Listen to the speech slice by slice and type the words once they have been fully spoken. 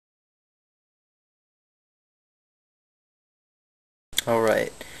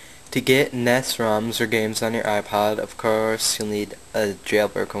Alright, to get NES ROMs or games on your iPod, of course, you'll need a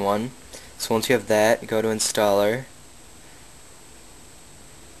jailbroken one. So once you have that, go to Installer,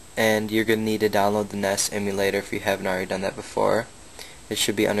 and you're going to need to download the NES emulator if you haven't already done that before. It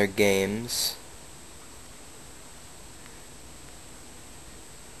should be under Games.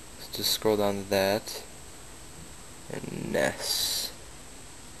 So just scroll down to that, and NES.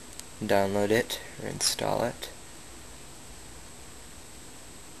 Download it, or install it.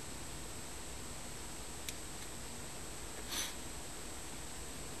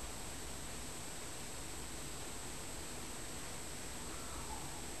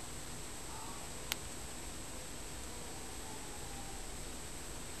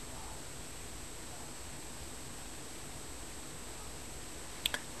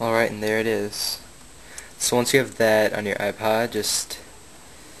 Alright, and there it is. So once you have that on your iPod, just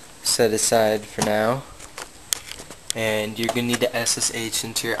set aside for now. And you're going to need to SSH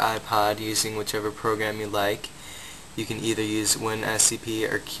into your iPod using whichever program you like. You can either use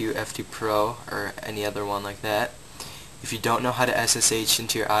WinSCP or QFT Pro or any other one like that. If you don't know how to SSH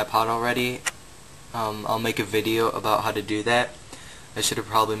into your iPod already, I'll make a video about how to do that. I should have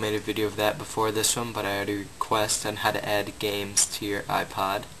probably made a video of that before this one, but I had a request on how to add games to your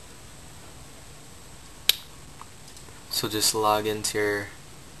iPod. So just log into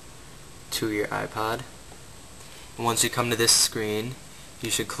your iPod. And once you come to this screen, you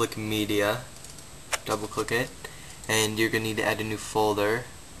should click Media, double click it, and you're going to need to add a new folder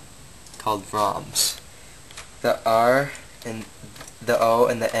called ROMs. The R and the O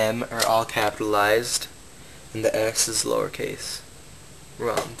and the M are all capitalized, and the X is lowercase.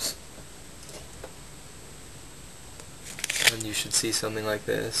 ROMs. And you should see something like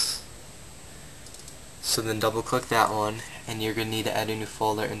this. So then double click that one, and you're going to need to add a new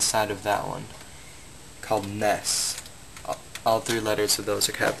folder inside of that one called NES. All three letters of those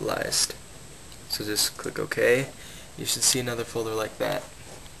are capitalized. So just click OK. You should see another folder like that.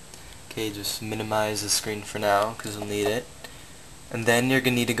 Okay, just minimize the screen for now because we'll need it. And then you're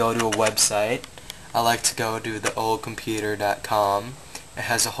going to need to go to a website. I like to go to theoldcomputer.com. It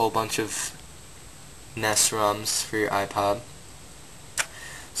has a whole bunch of NES ROMs for your iPod.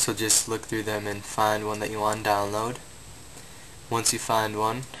 So just look through them and find one that you want to download. Once you find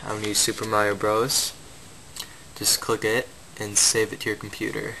one, I'm going to use Super Mario Bros. Just click it and save it to your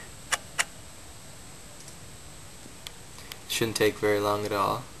computer. Shouldn't take very long at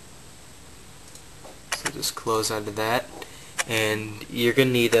all. So just close out of that. And you're going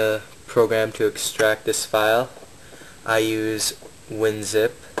to need a program to extract this file. I use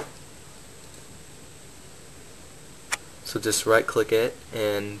WinZip. So just right click it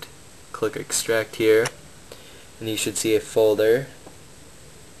and click extract here, and you should see a folder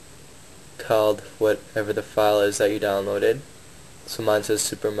called whatever the file is that you downloaded. So mine says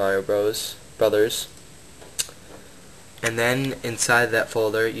Super Mario Brothers. And then inside that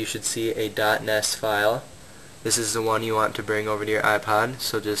folder you should see a .NES file. This is the one you want to bring over to your iPod,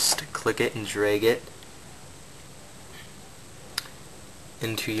 so just click it and drag it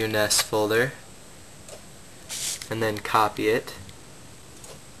into your NES folder, and then copy it.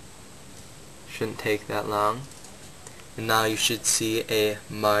 Shouldn't take that long. And now you should see a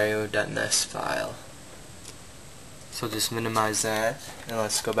Mario.NES file. So just minimize that, and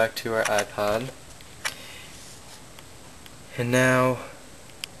let's go back to our iPod. And now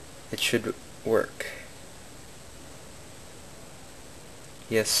it should work.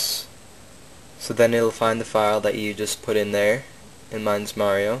 Yes. So then it'll find the file that you just put in there, and mine's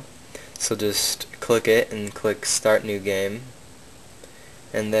Mario. So just click it and click Start New Game,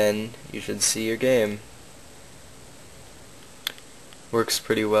 and then you should see your game. Works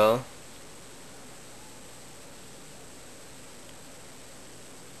pretty well.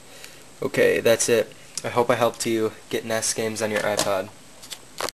 Okay, that's it. I hope I helped you get NES games on your iPod.